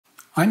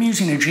I'm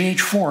using a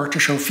GH4 to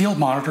show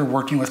FieldMonitor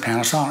working with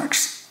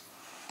Panasonics.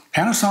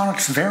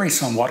 Panasonics vary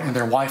somewhat in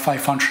their Wi-Fi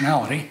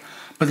functionality,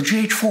 but the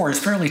GH4 is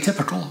fairly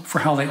typical for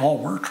how they all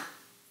work.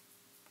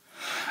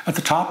 At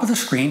the top of the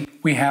screen,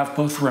 we have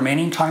both the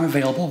remaining time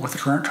available with the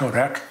current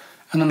codec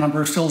and the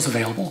number of stills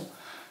available.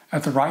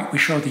 At the right, we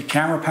show the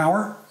camera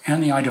power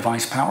and the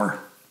iDevice power.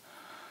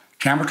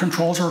 Camera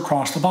controls are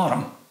across the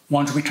bottom.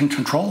 Ones we can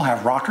control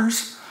have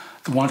rockers.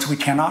 The ones we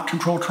cannot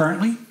control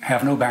currently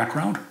have no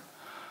background.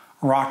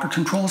 A rocker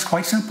control is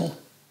quite simple.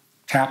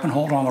 Tap and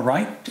hold on the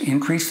right to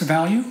increase the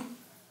value.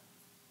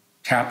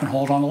 Tap and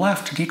hold on the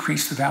left to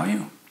decrease the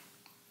value.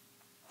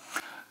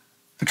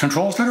 The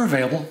controls that are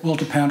available will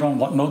depend on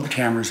what mode the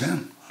camera is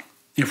in.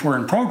 If we're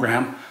in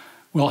program,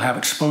 we'll have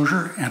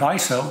exposure and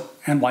ISO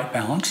and white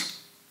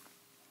balance.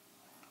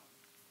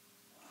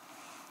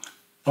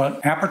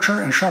 But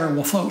aperture and shutter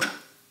will float.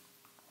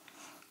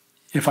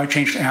 If I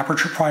change to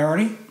aperture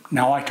priority,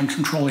 now I can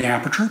control the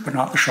aperture but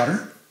not the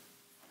shutter.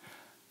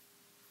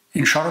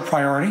 In shutter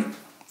priority,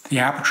 the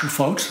aperture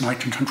floats and I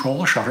can control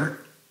the shutter.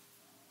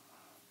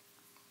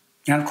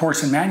 And of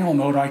course, in manual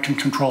mode, I can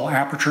control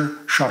aperture,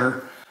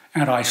 shutter,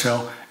 and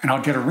ISO, and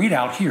I'll get a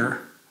readout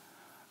here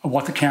of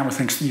what the camera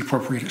thinks the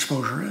appropriate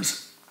exposure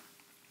is.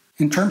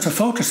 In terms of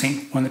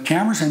focusing, when the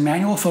camera's in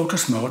manual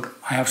focus mode,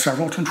 I have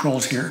several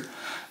controls here.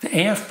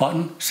 The AF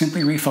button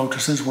simply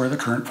refocuses where the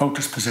current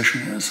focus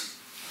position is.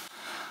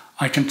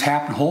 I can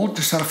tap and hold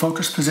to set a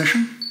focus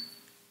position,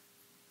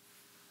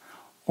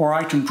 or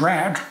I can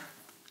drag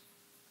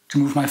to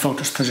move my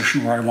focus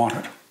position where I want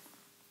it.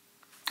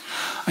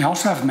 I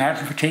also have a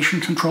magnification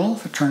control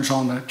that turns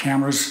on the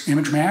camera's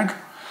image mag,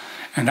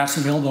 and that's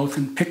available both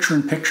in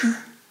picture-in-picture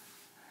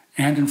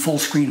and in full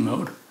screen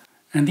mode.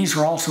 And these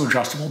are also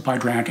adjustable by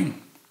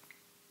dragging.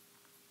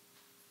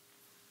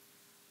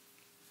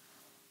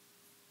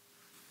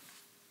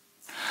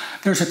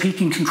 There's a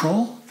peaking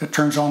control that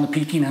turns on the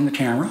peaking in the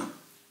camera.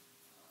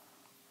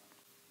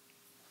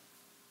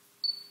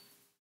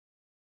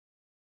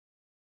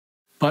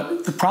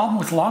 But the problem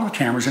with a lot of the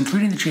cameras,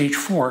 including the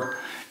GH4,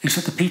 is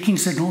that the peaking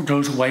signal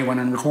goes away when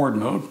in record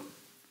mode.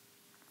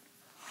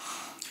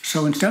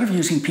 So instead of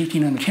using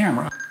peaking in the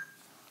camera,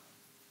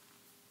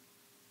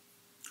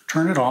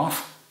 turn it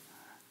off,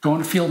 go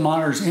into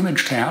FieldMonitor's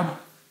Image tab,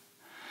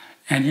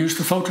 and use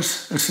the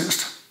Focus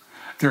Assist.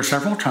 There are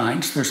several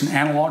kinds. There's an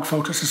analog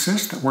focus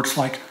assist that works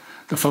like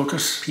the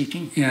focus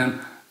peaking in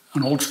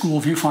an old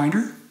school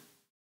viewfinder.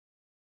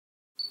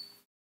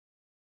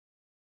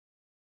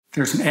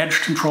 There's an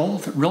edge control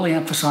that really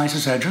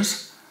emphasizes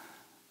edges.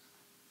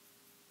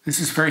 This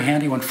is very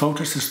handy when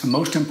focus is the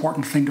most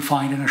important thing to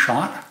find in a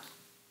shot.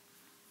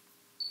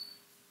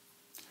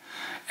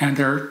 And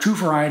there are two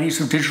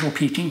varieties of digital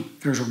peaking.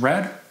 There's a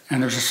red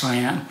and there's a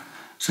cyan.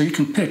 So you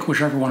can pick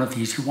whichever one of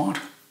these you want.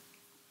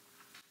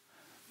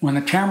 When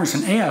the camera's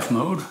in AF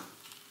mode,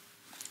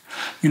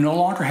 you no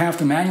longer have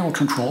the manual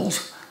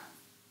controls,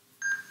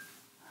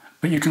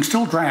 but you can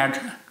still drag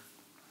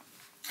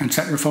and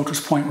set your focus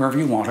point wherever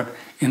you want it.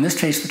 In this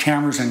case, the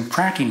camera's in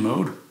tracking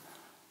mode,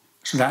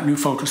 so that new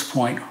focus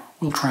point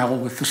will travel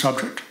with the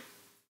subject.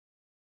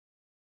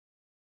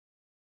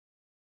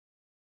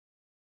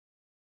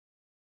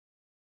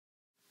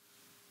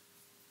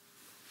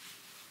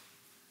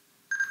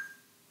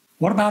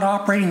 What about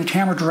operating the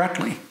camera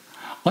directly?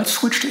 Let's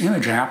switch to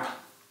Image app.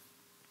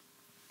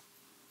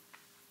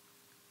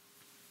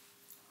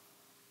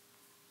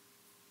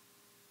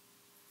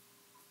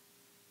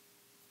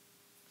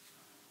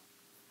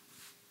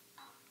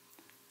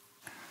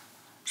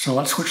 So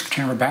let's switch the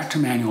camera back to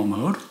manual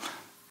mode,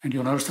 and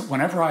you'll notice that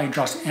whenever I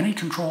adjust any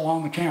control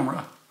on the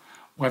camera,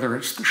 whether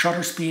it's the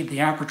shutter speed, the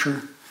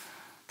aperture,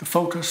 the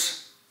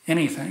focus,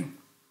 anything,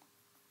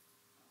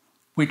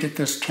 we get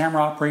this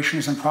camera operation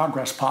is in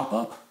progress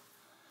pop-up.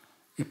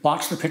 It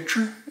blocks the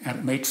picture and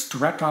it makes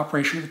direct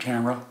operation of the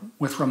camera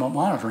with remote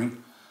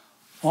monitoring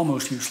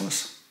almost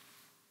useless.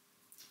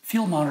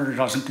 FieldMonitor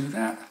doesn't do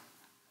that.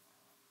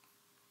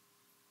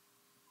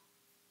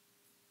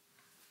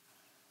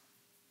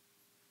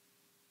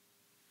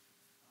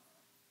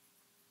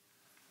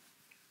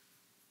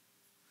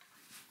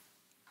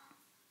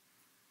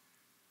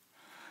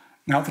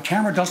 Now, the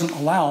camera doesn't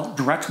allow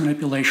direct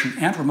manipulation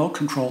and remote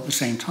control at the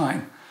same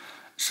time,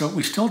 so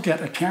we still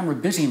get a camera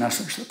busy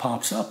message that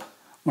pops up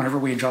whenever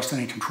we adjust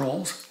any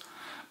controls,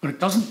 but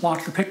it doesn't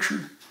block the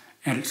picture,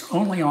 and it's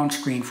only on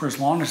screen for as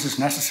long as is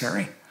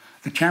necessary.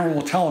 The camera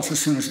will tell us as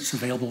soon as it's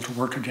available to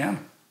work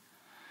again.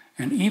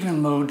 And even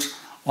in modes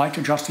like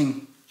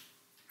adjusting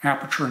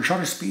aperture and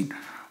shutter speed,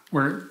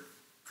 where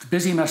the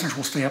busy message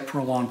will stay up for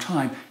a long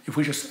time, if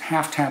we just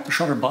half tap the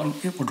shutter button,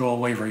 it will go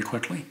away very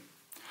quickly.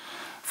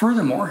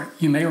 Furthermore,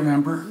 you may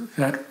remember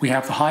that we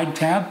have the Hide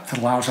tab that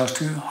allows us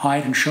to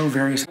hide and show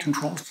various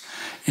controls.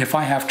 If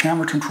I have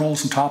camera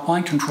controls and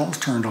top-line controls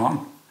turned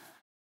on,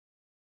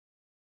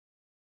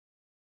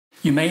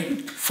 you may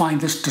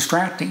find this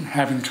distracting,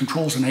 having the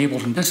controls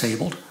enabled and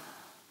disabled,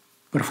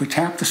 but if we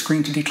tap the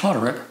screen to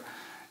declutter it,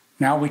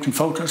 now we can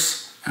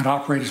focus and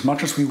operate as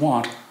much as we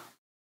want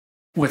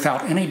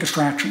without any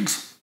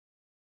distractions.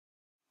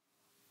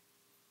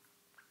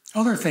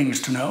 Other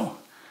things to know.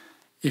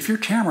 If your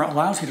camera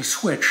allows you to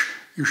switch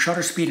your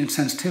shutter speed and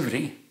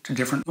sensitivity to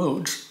different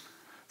modes,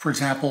 for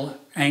example,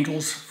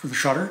 angles for the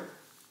shutter,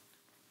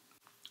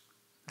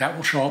 that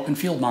will show up in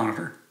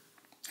FieldMonitor,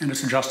 and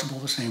it's adjustable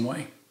the same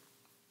way.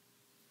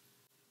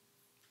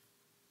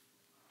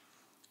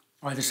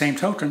 By the same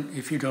token,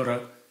 if you go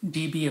to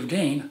dB of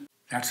gain,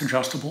 that's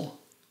adjustable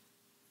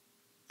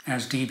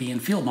as dB in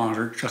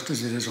FieldMonitor, just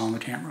as it is on the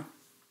camera.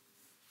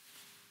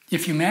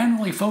 If you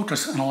manually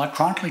focus an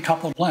electronically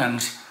coupled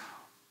lens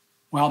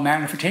while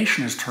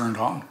magnification is turned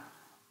on,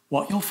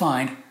 what you'll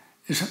find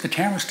is that the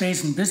camera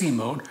stays in busy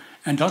mode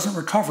and doesn't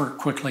recover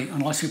quickly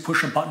unless you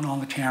push a button on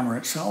the camera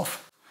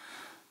itself.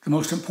 The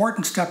most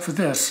important step for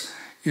this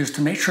is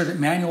to make sure that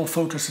manual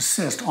focus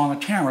assist on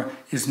the camera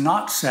is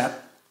not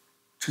set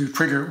to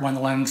trigger when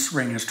the lens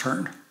ring is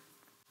turned.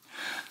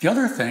 The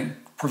other thing,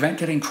 prevent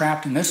getting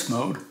trapped in this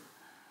mode.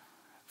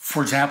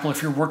 For example,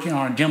 if you're working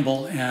on a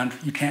gimbal and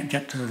you can't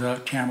get to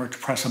the camera to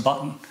press a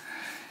button,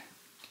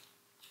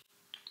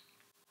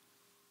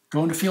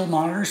 go into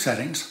FieldMonitor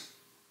settings,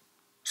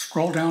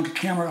 scroll down to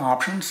camera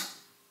options,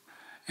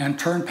 and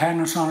turn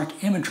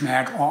Panasonic Image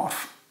Mag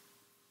off.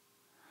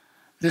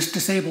 This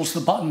disables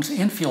the buttons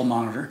in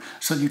FieldMonitor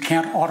so you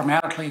can't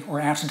automatically or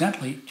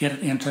accidentally get it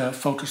into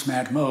focus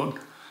mag mode,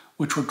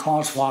 which would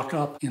cause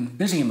lock-up in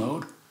busy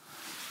mode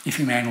if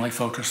you manually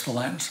focus the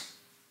lens.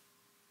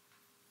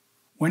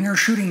 When you're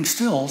shooting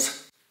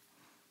stills,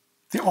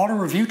 the auto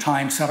review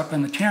time set up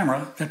in the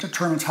camera that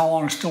determines how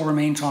long a still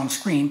remains on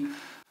screen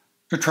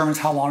determines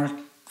how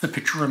long the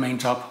picture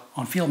remains up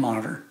on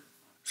FieldMonitor.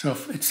 So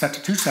if it's set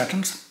to 2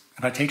 seconds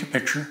and I take a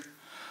picture,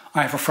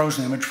 I have a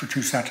frozen image for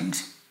 2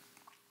 seconds.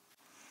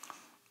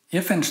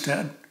 If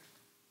instead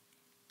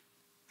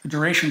the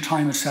duration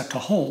time is set to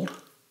hold,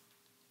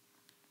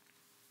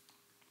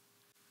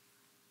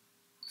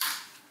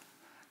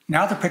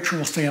 now the picture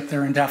will stay up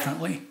there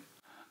indefinitely.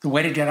 The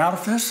way to get out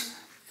of this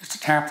is to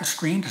tap the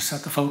screen to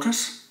set the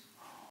focus,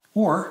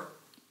 or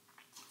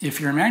if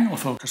you're in manual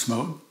focus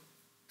mode,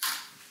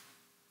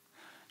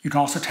 you can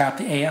also tap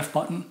the AF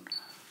button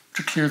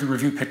to clear the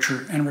review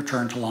picture and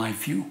return to live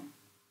view.